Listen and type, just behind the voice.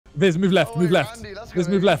Viz, move left, Oh, move wait, left. Randy, let's Viz,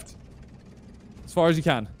 go. move left. As far as you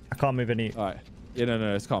can. I can't move any. All right. Yeah,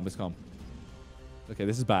 no, it's calm, it's calm. Okay,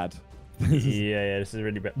 this is bad. Yeah, this is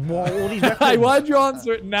really bad. Whoa, all these weapons. Hey, why'd you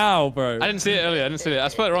answer it now, bro? I didn't see it earlier. I didn't see it. I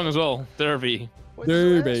spelled it wrong as well. Derby. Wait, this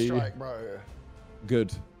is an Derby. airstrike, bro.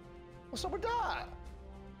 Good. What's up with that?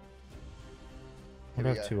 What do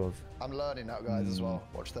I have 2 of? I'm learning now, guys, as well.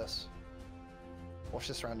 Watch this. Watch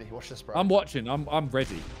this, Randy. Watch this, bro. I'm watching. I'm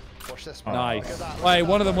ready. Watch this, bro. Nice. Look at that, look Wait, at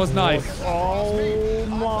one that, of them bro. was nice. Oh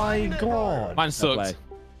my it, bro. god. Mine sucked. play.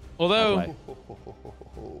 Although,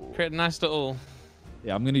 Well create a nice little.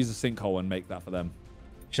 Yeah, I'm gonna use a sinkhole and make that for them.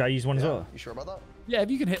 Should I use one as well? You sure about that? Yeah, if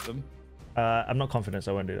you can hit them. I'm not confident,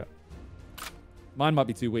 so I won't do that. Mine might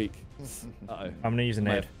be too weak. Uh-oh. I'm gonna use a Might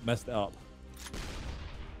nade. have messed it up.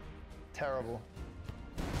 Terrible.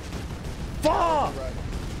 Fuck! Right.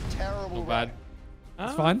 Terrible. Not bad. Right.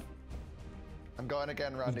 It's fine. I'm going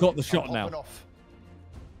again, Randy. got the shot I'm now. popping off.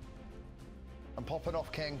 I'm popping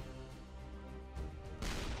off, King.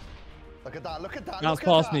 Look at that. Look at that. Now it's look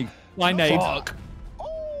at past that. me. Fly nade. Fuck.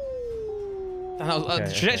 Oh.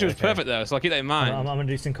 The trajectory was perfect though, so I'll keep that in mind. I'm gonna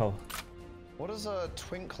do sinkhole. What does a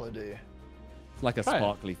twinkler do? It's like a Right.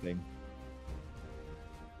 sparkly thing.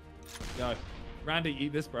 Go. Randy,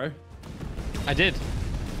 eat this, bro. I did.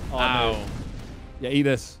 Oh, Ow. no. Yeah, eat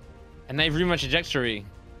this. And they've ruined my trajectory.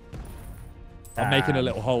 I'm making a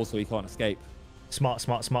little hole so he can't escape. Smart.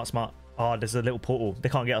 Oh, there's a little portal. They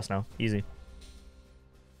can't get us now. Easy.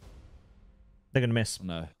 They're gonna miss. Oh,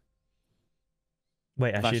 no.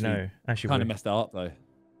 Wait, actually no. Kind Actually, of messed that up, though.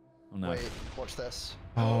 Oh, no. Wait, watch this.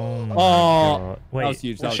 Oh my Oh, god. that Wait. was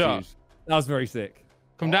huge. That was shot. huge. That was very sick.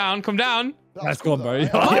 Come down, come down. That's gone, bro. though.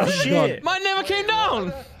 Oh, That's shit. gone. Mine never came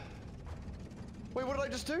down. Wait, what did I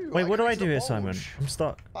just do? Wait, what do I created do a here, bulge. Simon? I'm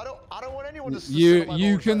stuck. I don't want anyone to sit You on my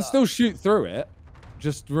you bulge can like still that. shoot through it.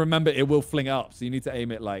 Just remember, it will fling up. So you need to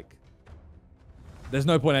aim it like. There's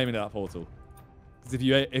no point aiming at that portal. Because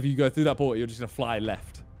if you go through that portal, you're just gonna fly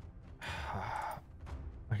left.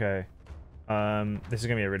 Okay. This is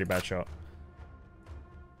gonna be a really bad shot.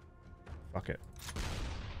 Fuck it.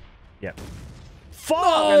 Yep. Fuck!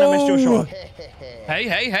 And I missed your shot.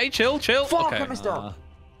 Hey, chill. Fuck! Okay. I missed up.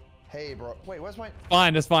 Hey, bro. Wait, where's my?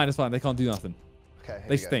 Fine, it's fine. They can't do nothing. Okay. here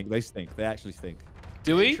They we go. stink. They stink. They actually stink.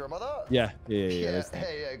 Do Are you we? sure about that? Yeah. They stink.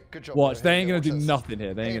 Hey, good job. Watch, bro. they Here ain't we gonna go, do watch this. nothing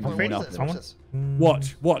here. They Hey, ain't bro, gonna do watch this, nothing. watch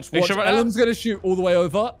this. Watch. Are you sure about that? Ellum's gonna shoot all the way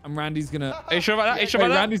over, and Randy's gonna. Are you sure about that? Are you sure Wait,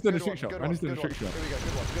 about that? Randy's doing a Good trick one, shot. good Randy's one, doing a good trick one. shot. Here we go.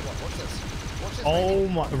 Good one. Watch this. Watch this. Oh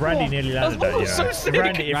my! Randy nearly landed that. almost Yeah. so sick.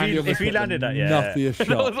 Randy, Randy if you almost landed that, yeah. nuttiest That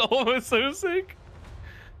shot. was almost so sick.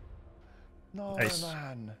 No, Nice.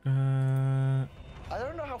 man. I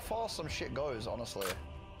don't know how fast some shit goes, honestly.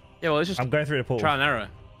 Yeah, well, it's just I'm going through the portal. trial and error.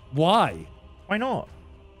 Why? Why not?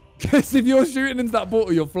 Because if you're shooting into that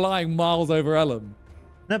portal, you're flying miles over Ellum.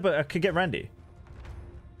 No, but I could get Randy.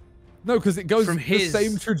 No, because it goes From the his-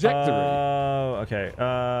 same trajectory. Oh, okay.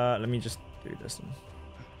 Let me just do this.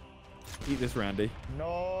 Eat this, Randy.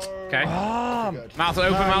 No. Okay. Ah, Pretty good. Mouth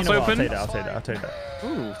open, no, you mouth know what? open. I'll take that.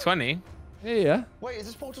 Ooh, 20. Yeah. Wait, is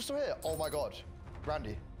this portal still here? Oh my god.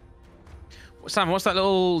 Randy. Sam, what's that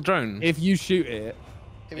little drone? If you shoot it,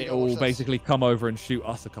 Here we it go, watch will this. basically come over and shoot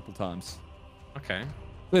us a couple times. Okay.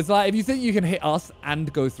 So it's like, if you think you can hit us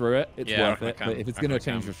and go through it, it's Yeah, I worth reckon I it. can. But if it's I going to reckon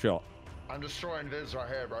I change can. your shot. I'm destroying Viz right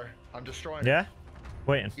here, bro. I'm destroying. Yeah?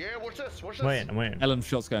 Waiting. Yeah, watch this. Watch this. I'm waiting. Ellum's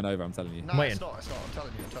shot's going over, I'm telling you. Nah, waiting. it's not. It's not. I'm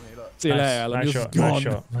telling you. Look. See you later, Ellum. Nice You're shot. just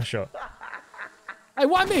gone. Nice shot. Hey,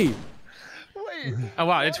 why me? Wait. Oh, wow,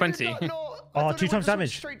 why it's did 20. that not- Oh, I thought 2 it times went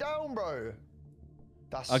damage. Straight down, bro.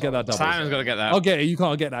 That's I'll get that double. Simon's got to get that. I'll get it. You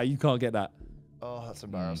can't get that. You can't get that. Oh, that's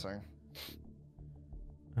embarrassing.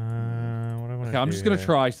 What do I want to Okay, I'm just going to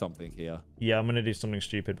try something here. Yeah, I'm going to do something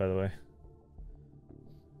stupid, by the way.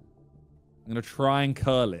 I'm going to try and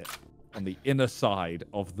curl it on the inner side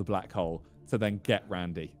of the black hole to then get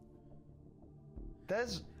Randy.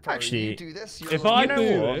 There's bro, Actually, you do this. You're if a I little- do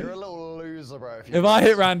you're it- a little loser, bro. If, you If do I hit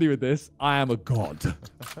this. Randy with this, I am a god.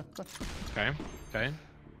 Okay.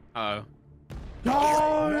 Uh-oh.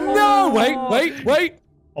 No, wait.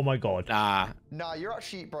 Oh my god. Nah. Nah, you're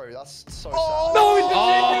actually, bro. That's so No, sad.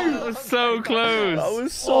 Oh, that was so close. That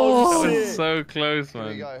was so Oh. That sick. was so close, Here we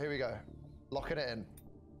man. go. Here we go. Locking it in.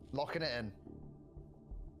 Locking it in.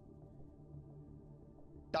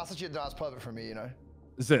 That's actually that's perfect for me, you know.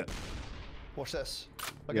 That's it. Watch this.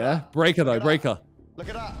 Look at Yeah? that. Breaker, though. Look at Breaker. that. Look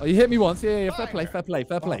at that. Oh, you hit me once. Yeah. Fair Bang. play.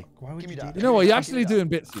 Fair play. Why would Give me you do that. You know what? You're Give me actually that. doing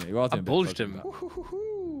bits, you know. You are I doing bits. bulged him.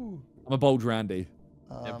 Woo-hoo-hoo-hoo. I'm a bulge Randy.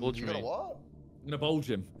 Yeah, bulge You got a me. what? I'm going to bulge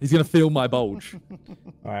him. He's going to feel my bulge.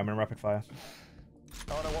 Alright, I'm going to rapid fire.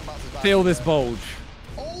 Oh, no, one bounces back. Feel this bulge.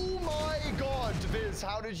 Oh my god, Viz,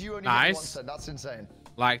 how did you only Nice. hit once then? That's insane.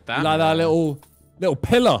 Like that. You like that little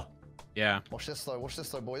pillar? Yeah. Watch this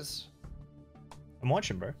though, boys. I'm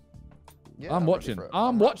watching, bro. Yeah, I'm ready watching. for it.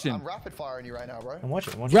 I'm watching. I'm rapid firing you right now, bro. I'm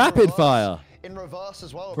watching. I'm watching. Rapid reverse. fire. In reverse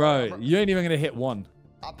as well, Bro, you ain't even gonna hit one.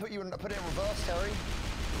 I put it in reverse, Terry.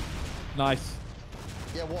 Nice.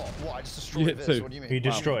 Yeah, what? What? I just You destroyed hit this. two. What do you mean? He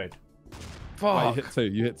destroyed. Oh, you Fuck. hit two.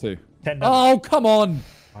 You hit two. 10 damage. Oh, come on.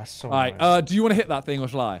 That's so All right. annoying. Do you want to hit that thing or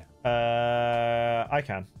shall I? I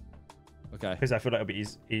can. Okay. Because I feel like it'll be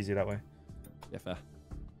easy that way. Yeah, fair.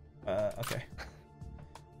 Okay.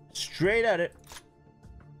 Straight at it.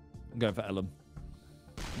 I'm going for Ellum.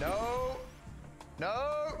 No.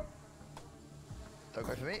 No. Don't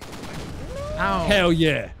go for me. Ow. Hell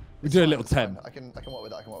yeah. We It's do a fine, little it's 10. fine. I can work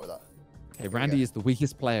with that. I can work with that. Okay, Randy is the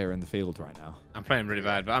weakest player in the field right now. I'm playing really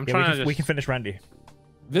bad, but I'm Yeah, trying to we just... can finish Randy.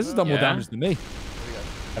 This has done more Yeah. damage than me. Here we go.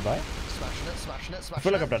 Have I? Smashing it, smashing it, smashing it. I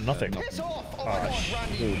feel like I've done nothing. Piss off! Oh my god,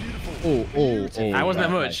 Randy, beautiful. Oh. I wasn't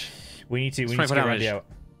that okay. much. We need to It's get 24 Randy damage. out.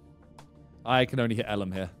 I can only hit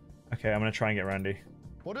Ellum here. Okay, I'm gonna try and get Randy.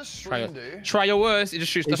 What does Try, stream do? try your worst. It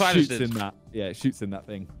just shoots. It That's what I just shoots did. in that. Yeah, it shoots in that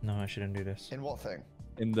thing. No, I shouldn't do this. In what thing?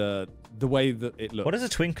 In the way that it looks. What does a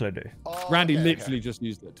twinkler do? Oh, Randy okay, literally okay. just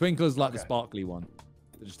used it. Twinkle's like the Okay. sparkly one.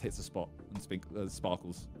 It just hits a spot and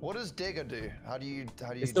sparkles. What does digger do? How do you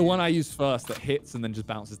It's the one I use first that hits and then just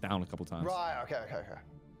bounces down a couple times. Right, okay.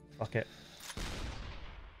 Fuck it.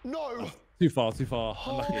 No! Too far.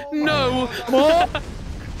 Unlucky. No. More?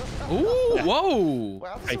 Ooh. Whoa. Wait,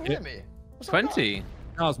 how does Take it hit it. me? What's that 20.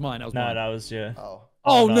 That was mine. No, that was yeah. done? Oh.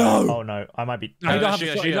 Oh, no! Oh no, I might be. No, he No, don't have shoot,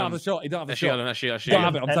 the shot. shoot He don't him. have the shot. He don't have the Actually, shot. Ellum, actually, He don't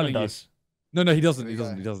have actually. it. I'm Ellen telling you. does. No, he doesn't. Here He we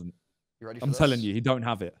doesn't. go. He doesn't. You ready for I'm this? telling you, he don't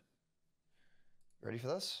have it. Ready for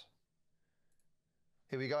this?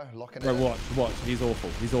 Here we go. Locking Bro, it in. watch. He's awful.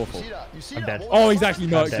 He's awful. You see that? You see I'm that? dead. boy? Oh, he's actually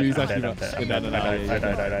I'm murked dead, you. He's I'm actually dead, I'm murked dead. you. No. I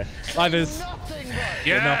died. Live is. Nothing, bro.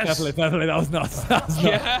 Yeah, no, definitely. That was nuts. That was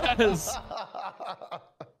nuts. Yes.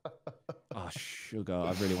 Oh, sugar.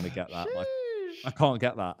 I really want to get that. Like, I can't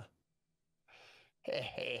get that.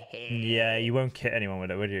 Yeah, you won't hit anyone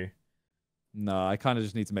with it, would you? No, I kind of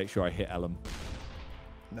just need to make sure I hit Ellum.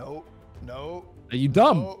 No. No. Are you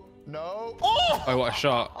dumb? No. No. Oh, what a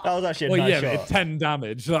shot. That was actually a Well, nice yeah, but shot. it's 10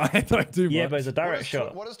 damage. Like, I don't do Yeah, much. but it's a direct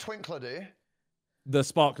shot. What does Twinkler do? The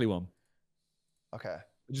sparkly one. Okay.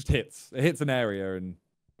 It just hits. It hits an area and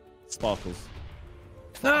sparkles.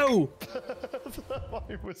 No.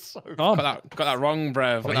 I was so. Calm. Got that wrong,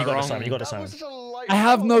 bruv. Oh, Got you that got wrong. the Simon. You got the That Simon. was such a light I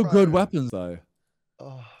have shot, no bro. good weapons, though.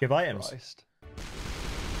 Oh, Give items. Christ.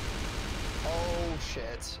 Oh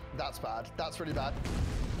shit. That's bad. That's really bad.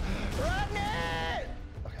 Run it!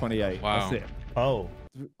 Okay. 28. Wow. That's it. Oh.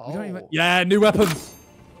 We don't even... Oh. Yeah, new weapons.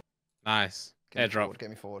 Nice. Get me Airdrop. forward, get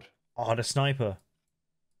me forward. Oh, the sniper.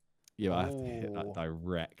 Yeah, I have to hit Ooh. that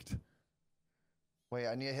direct. Wait,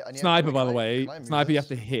 I need. Sniper, wait, by can the I- way. can I move Sniper, you have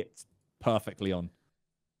this? to hit perfectly on.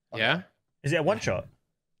 Yeah. Is it a one shot?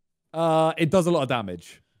 It does a lot of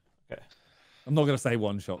damage. Okay. I'm not going to say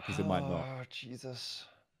one shot because it might not. Oh, Jesus.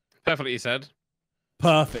 Perfectly, you said.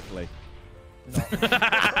 Perfectly. No. Was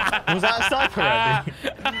that a sniper, Randy?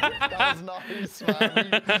 That was nice,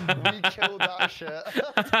 man. We killed that shit.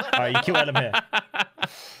 Alright, you kill Ellum here.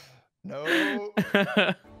 No.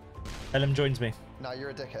 Ellum joins me. No,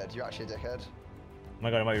 you're a dickhead. You're actually a dickhead. Oh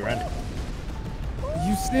my god, it might be Randy. Are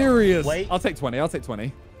you serious? Wait. I'll take 20. I'll take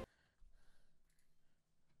 20.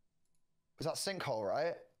 Was that sinkhole,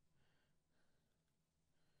 right?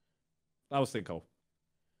 That was sinkhole.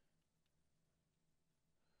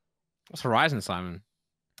 What's Horizon, Simon?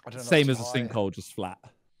 I don't know. Same that's as a too high. sinkhole, just flat.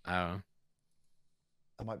 Oh.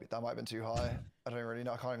 That might have been too high. I don't really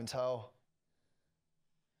know. I can't even tell.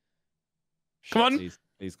 Come on.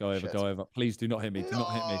 Please go over, Shit. go over. Please do not hit me. Do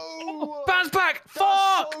not hit me. No! Bounce back! That's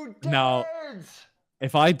Fuck! so Now- dead!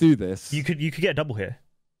 If I do this... You could get a double here.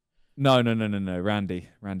 No. Randy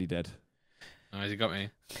dead. Oh, has he got me?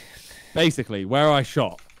 Basically, where I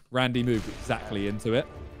shot, Randy moved exactly into it.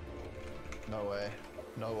 No way.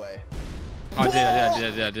 No way. Oh,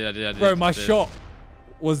 I did. Bro, my shot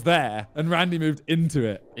was there, and Randy moved into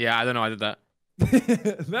it. Yeah, I don't know. I did that.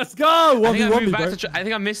 Let's go! I think I 1v1 moved me, back bro. to. I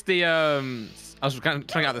think I missed the. I was kind of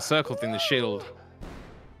trying out the circle thing, the shield.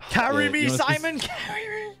 Carry Yeah, me, you know, it's just- Simon! Carry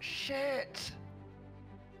me! Shit!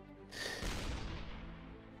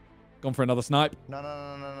 Gone for another snipe. No.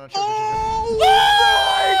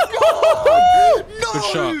 Good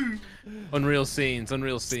shot. Unreal scenes.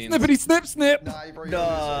 Unreal scenes. Snippity snip snip. Nah, bro, you Nah.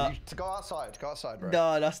 gotta lose it. To go outside, bro.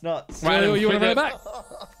 No, that's not. Right, You want to run it back?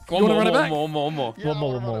 One You wanna run it more, back? more. Yeah, One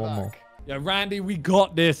more, I wanna one more, run it one more. back. Yeah, Randy, we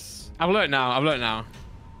got this. I've learned now. I was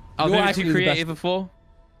You're maybe actually too the creative best. before.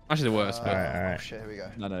 Actually, the worst. But Alright. Oh shit, here we go.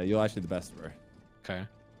 No, you're actually the best, bro. okay.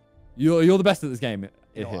 You're the best at this game.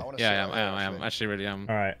 You know what, I wanna see Yeah, it, I am. Actually, really am.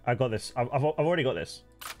 All right, I got this. I've already got this.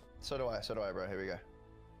 So do I, bro. Here we go.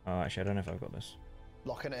 Oh, actually, I don't know if I've got this.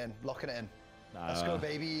 Locking it in. Let's go,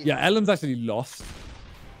 baby. Yeah, Ellum's actually lost.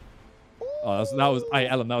 Oh, that was hey,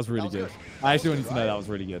 Ellum, that was really That was good. good. I actually That was wanted to good, know right? that was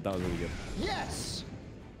really good. That was really good. Yes.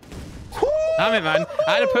 Damn it, man.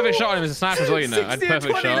 I had a perfect shot on him as a sniper as well, you know. I had a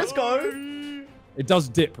perfect shot. Let's go. It does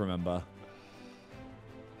dip, remember?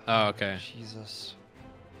 Oh, okay. Jesus.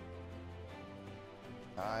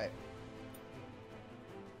 All right.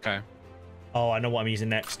 Okay. Oh, I know what I'm using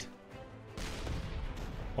next.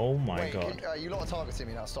 Oh my Wait, god. you lot are targeting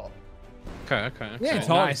me now. Stop. Okay. Yeah, Okay.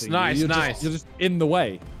 Nice. you're just in the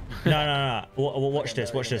way. No. Watch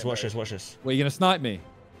this. Watch this. Well, you're gonna snipe me.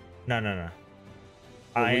 No.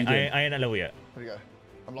 What I are you doing? ain't at level yet. Here we go.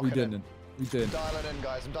 I'm We locking didn't. in. We didn't. Dialing in,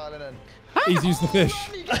 guys. I'm dialing in. He's used the fish.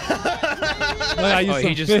 No, I used Oh, some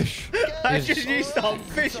he just- fish. I just used some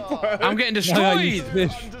fish, bro. I'm getting No, I used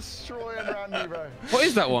destroyed. fish. I'm destroying Randy, bro. What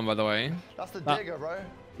is that one, by the way? That's the That- digger, bro.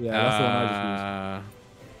 Yeah, that's the one I just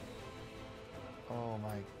Oh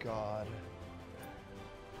my god.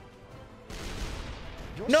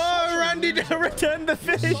 You're No, such a Randy, loser, don't bro. return the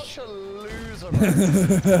You're fish. such a loser, bro.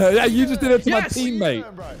 used. Yeah, you just did it to my Yes! What are you teammate.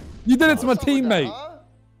 doing, bro? You did it to my What's up with that, teammate. huh?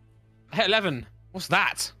 I hit 11. What's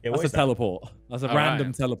that? Yeah, That's what a is that? teleport. That's a All random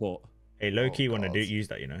right. teleport. Hey, low key Oh, want to God. use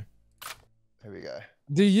that, you know. Here we go.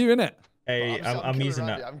 Do you in it? Hey, I'm killing using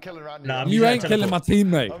Randy. that. I'm killing Randy. Nah, right I'm You using ain't that killing my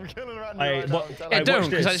teammate. now. I'm killing Randy Hey, right now. what- I'm telling Yeah, Hey, you. don't, watch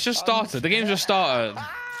because this. it's just started. The game's just started.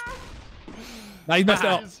 Nah, you messed it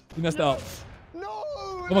up. Guys, You messed it up. yes. No.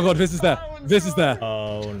 Oh my god, this is there. This is there.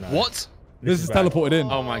 Oh no. What? This is bad. teleported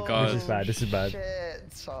in. Oh my god. This is bad. This is bad.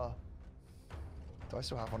 Shit. Do I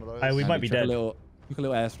still have one of those? Hey, we Randy, might be chuck dead. A little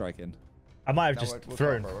airstrike in. I might have No, just we're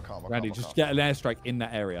thrown. calm, bro. We're calm. Randy, just get an airstrike in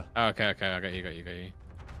that area. Oh, okay. I got you. Here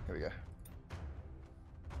we go.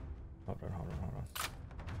 Hold on.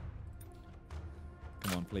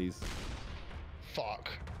 Come on, please. Fuck.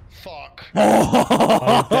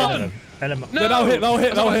 Oh, Ellum. Ellum. Yeah, that'll hit.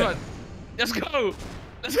 Let's go.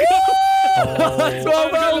 Let's go. Oh. I've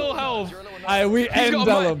got a little health. You're a little nerd. Aye, we end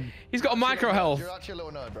Ellum. He's got a micro health. You're actually a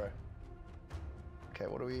little nerd, bro. Okay,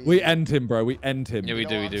 what do we? We end him, bro. We end him. Yeah, we You know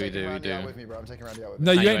do, what? we I'm do, we taking do, we Randy out do. with me, bro. I'm taking Randy out with me.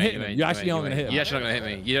 No, you No, ain't hitting him. You actually aren't gonna hit him. You're actually not gonna hit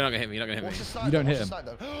me. You're not gonna hit me. You're not gonna hit Watch the me. snipe, You don't though, hit watch the him.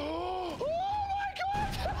 snipe, though.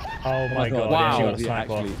 Oh my god! Oh my god. Wow. He actually got a He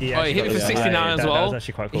sniper. actually- Oh, he hit me for Yeah. 69 as That well. was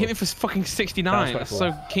actually quite He cool. hit me for fucking 69. That was That's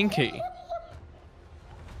quite so kinky.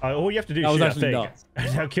 All you have to do That is was shoot actually that nuts.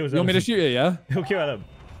 thing. That kills You want me to Ellum. shoot it, yeah? He'll kill Ellum.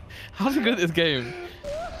 How's he good at this game?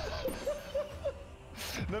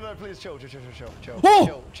 No, please chill.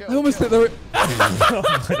 Oh! I almost hit the...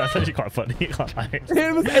 That's actually quite funny. I can't lie.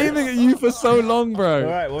 He was aiming at you for so long, All bro.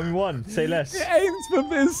 right, 1v1. Say less. He aims for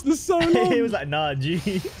this for so long. He was like, nah, G.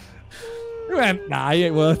 He went, nah, he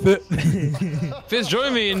ain't worth it. Fizz,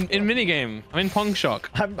 join me in minigame. I'm in Pong Shock.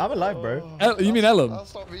 I'm alive, bro. You mean Ellum? I'll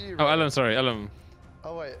stop you, Oh, bro. Ellum, sorry, Ellum.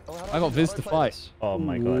 Oh wait. Oh, how do I got do- Viz how to do I play fight. this? Oh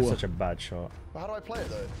my god, that's Ooh. such a bad shot. How do I play it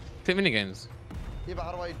though? Pick minigames. Yeah, but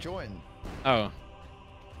how do I join? Oh.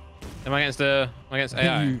 Am I against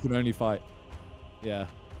AI? You can only fight. Yeah.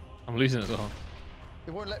 I'm losing as well.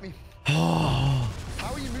 It won't let me. How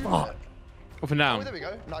are you moving Fuck. it? Up and Oh, down. there we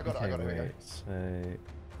go. No, I got it.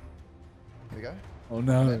 Here we go. Oh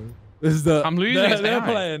no. This is the. I'm losing They're, against they're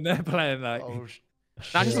AI. playing. They're playing like. Oh,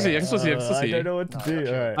 Nah, I can still see you. I can still see you. I can still I see don't you. know what to No, do.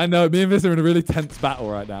 actually- All right. I know. Me and Viz are in a really tense battle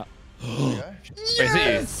right now. there we go. Wait, is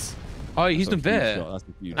it you? Oh, he's done That's a huge bit. shot, that's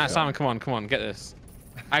a huge Nah, shot. Simon, come on, get this.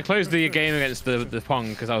 I closed the game against the Pong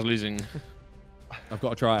because I was losing. I've got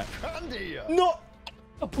to try it. Andy! No.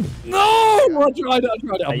 No! I tried it.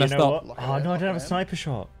 I Hey, you messed know up. what? Oh no, I don't have a sniper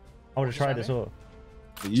shot. I would have tried this all.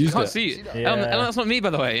 You You used can't it. see See it. that? Yeah. Ellen, that's not me, by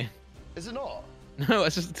the way. Is it not? No,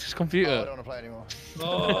 it's just Oh, I computer. don't want to play anymore.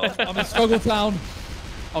 Oh, I'm in struggle town.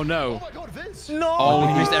 Oh Oh no. my god, Viz! No. Oh,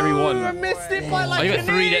 he missed every one. I missed it by Oh, like you got an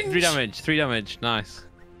three inch. damage. 3 damage. Nice.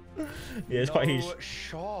 Yeah, it's quite huge. No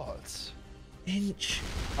shots. Inch.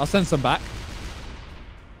 I'll send some back.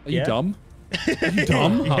 Are you Yeah. dumb? Are you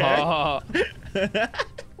dumb? Oh,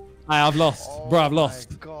 I've lost. Bro, I've Oh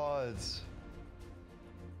lost. my god.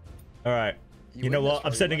 All right. You know win this, what? bro,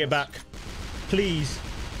 I'm you sending win it this. back. Please.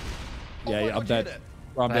 Oh Yeah, my yeah, I'm God, you dead. did it.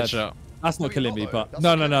 Bro, I'm dead. headshot. That's No, not you're killing not, me, though. but That's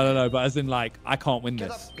no, not no, killing no, me. but as in like I can't win Get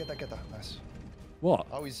this. that, get that. Nice. What?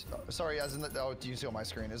 Oh, he's sorry. As in, oh, do you see on my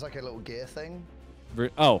screen? It's like a little gear thing.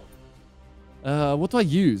 Oh. What do I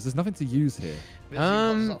use? There's nothing to use here. Viz, you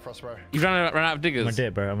got this up for us, bro. you ran out of I'm diggers. gonna do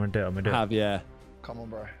it, bro. I'm gonna do it. I'm gonna do I it. have, yeah. Come on,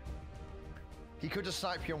 bro. He could just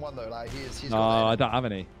snipe you in one though. Like he's No, got I that. don't have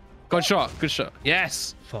any. Good shot. Good shot.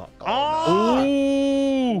 Yes. Fuck. Oh,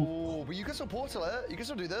 Ooh. Ooh, but you can still portal it. You can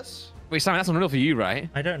still do this. Wait, Simon, that's unreal for you, right?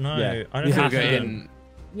 I don't know. Yeah. I don't You think have I to can. get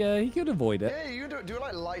Yeah, he could avoid it. Yeah, you can do it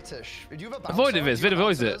like lightish. Do you have a bouncer? Avoid it, Viz. Do you Vid have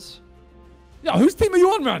avoids it. bouncers? Yeah, whose team are you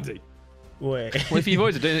on, Randy? Wait. What if he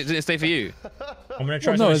avoids it? Didn't it stay for you? I'm gonna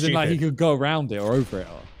try Well, no, something as in like he stupid. could go around it or over it.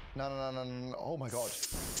 Or... No. Oh my god.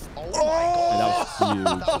 Oh my Hey,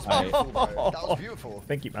 god. that was That was huge. beautiful, bro. That was beautiful.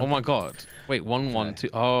 Thank you, man. Oh my god. Wait, 1, 1, 2.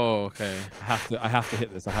 Oh, okay. I have to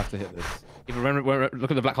hit this. I have to hit this. Yeah, but remember,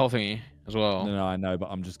 look at the black hole thingy as well. No, I know, but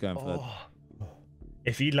I'm just going for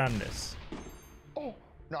If you land this. Oh,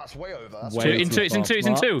 no, it's way over. That's Way Two, in too two, it's in far. two, it's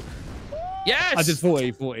in two. Yes! I did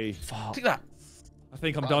 40. Look at that. I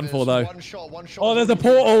think I'm Right, done Viz, for though. One shot. Oh, is there's a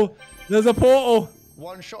all you need. portal. There's a portal.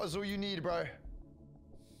 One shot is all you need, bro.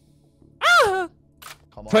 Ah!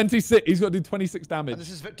 Come on. 26. He's got to do 26 damage. And this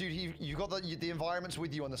is, dude, you got the environments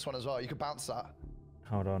with you on this one as well. You can bounce that.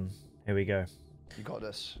 Hold on. Here we go. You got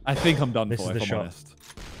this. I think I'm done This for, is the if I'm shot. honest.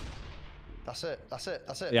 That's it. That's it.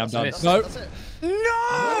 That's it. Yeah, I'm that's done. It, Nope. that's it. No!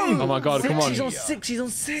 Oh my god, come on. He's on 6. He's on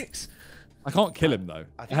 6. I can't kill him though.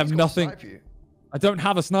 I think have he's gonna nothing. snipe you. I don't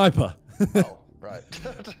have a sniper. Oh, right.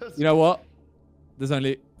 You know what? There's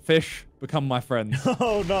only fish become my friends.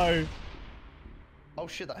 Oh no. Oh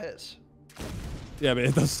shit, that hits. Yeah, but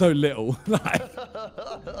it does so little.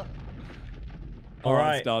 All right,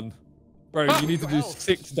 right. it's done. Bro, you need to do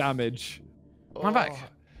 6 damage. I'm back.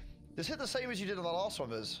 Just hit the same as you did on the last one,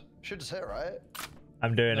 Viz. Should just hit, right?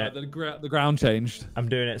 I'm doing No, it. the ground changed. I'm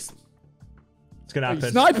doing it. It's gonna happen.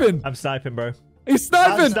 He's sniping. I'm sniping, bro. He's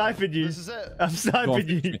I'm sniping. sniping you. This is it. I'm Go on, sniping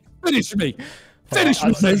you. finish me. Finish I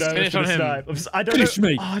me. don't know if Finish it's gonna on him. snipe. I don't Finish know.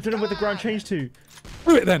 me. Oh, I don't know where the ground changed to.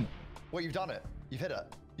 Do it then. Wait, you've done it. You've hit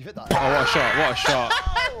it. You've hit that. Oh, what a shot. What a shot.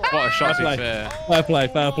 What a shot, to be fair. Fair play.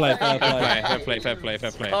 Fair play. Fair Fair play. play, fair play, fair play,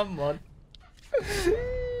 fair play. Come on.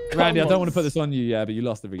 Randy, I don't want to put this on you, yeah, but you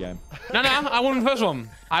lost every game. No, I won the first one.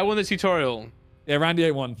 I won the tutorial. Yeah, Randy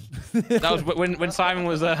ain't won. That was when Simon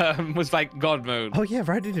was like God mode. Oh yeah,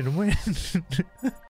 Randy didn't win.